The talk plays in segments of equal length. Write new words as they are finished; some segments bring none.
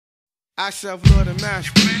I self-lord and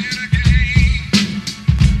master.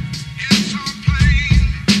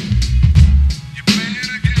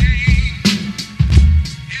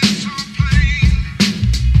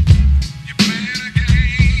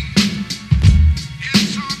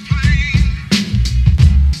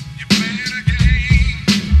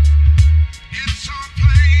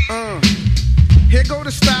 Here go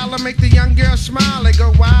the style, I make the young girl smile. They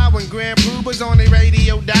go wild when Grand Puba's on their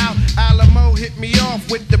radio dial. Alamo hit me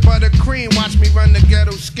off with the buttercream. Watch me run the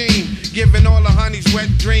ghetto scheme, giving all the honeys wet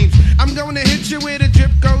dreams. I'm gonna hit you with a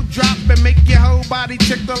drip, go drop, and make your whole body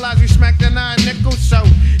tickle as we smack the 9 nickels. So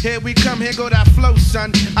here we come, here go that flow,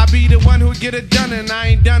 son. I be the one who get it done, and I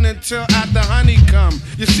ain't done until after honey come.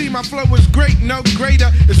 You see, my flow is great, no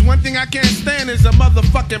greater. There's one thing I can't stand is a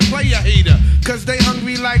motherfucking player hater. Cause they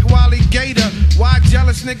hungry like Wally Gator. Why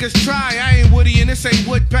jealous niggas try? I ain't Woody and this ain't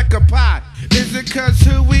woodpecker pie. Is it cause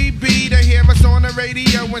who we be? They hear us on the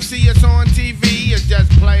radio and see us on TV. It's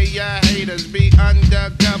just player haters be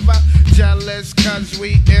undercover. Jealous cause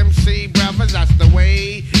we MC brothers. That's the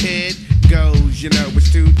way it goes. You know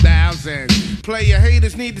it's 2000. Player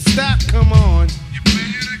haters need to stop, come on. You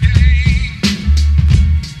play the game.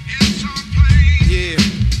 It's on play. Yeah.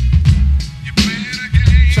 You play the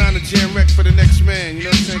game. Trying to jam wreck for the next man, you know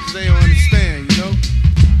what I'm saying? Cause they don't understand, you know?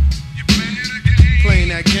 You play the game. Playing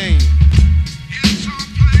that game. It's on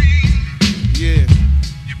play. Yeah.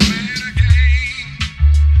 You play the game.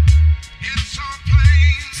 It's on play.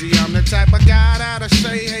 See, I'm the type of guy that'll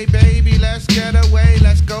say, hey baby, let's get away,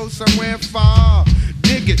 let's go somewhere far.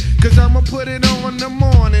 Dig it, cause I'ma put it on the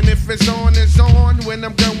morning. If it's on, it's on. When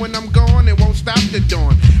I'm gone, it won't stop the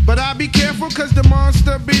dawn. But I be careful cause the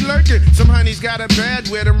monster be lurking. Some honeys got it bad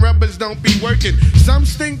where them rubbers don't be working. Some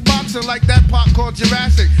stink boxer like that pot called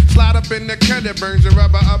Jurassic. Slide up in the cutter, burns the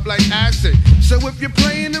rubber up like acid. So if you're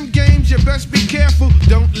playing them games, you best be careful.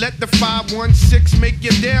 Don't let the 516 make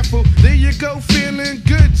you darefull. There you go, feeling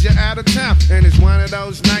good, you're out of town. And it's one of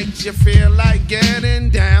those nights you feel like getting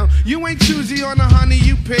down. You ain't choosy on the honey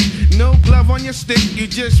you pick. No glove on your stick, you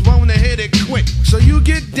just wanna hit it quick. So you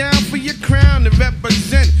get down for your crown to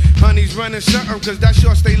represent. Honey's running something cause that's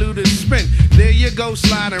your stay looted spent. There you go,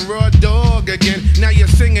 sliding raw dog again. Now you're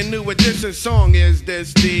singing new edition song. Is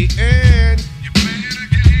this the end?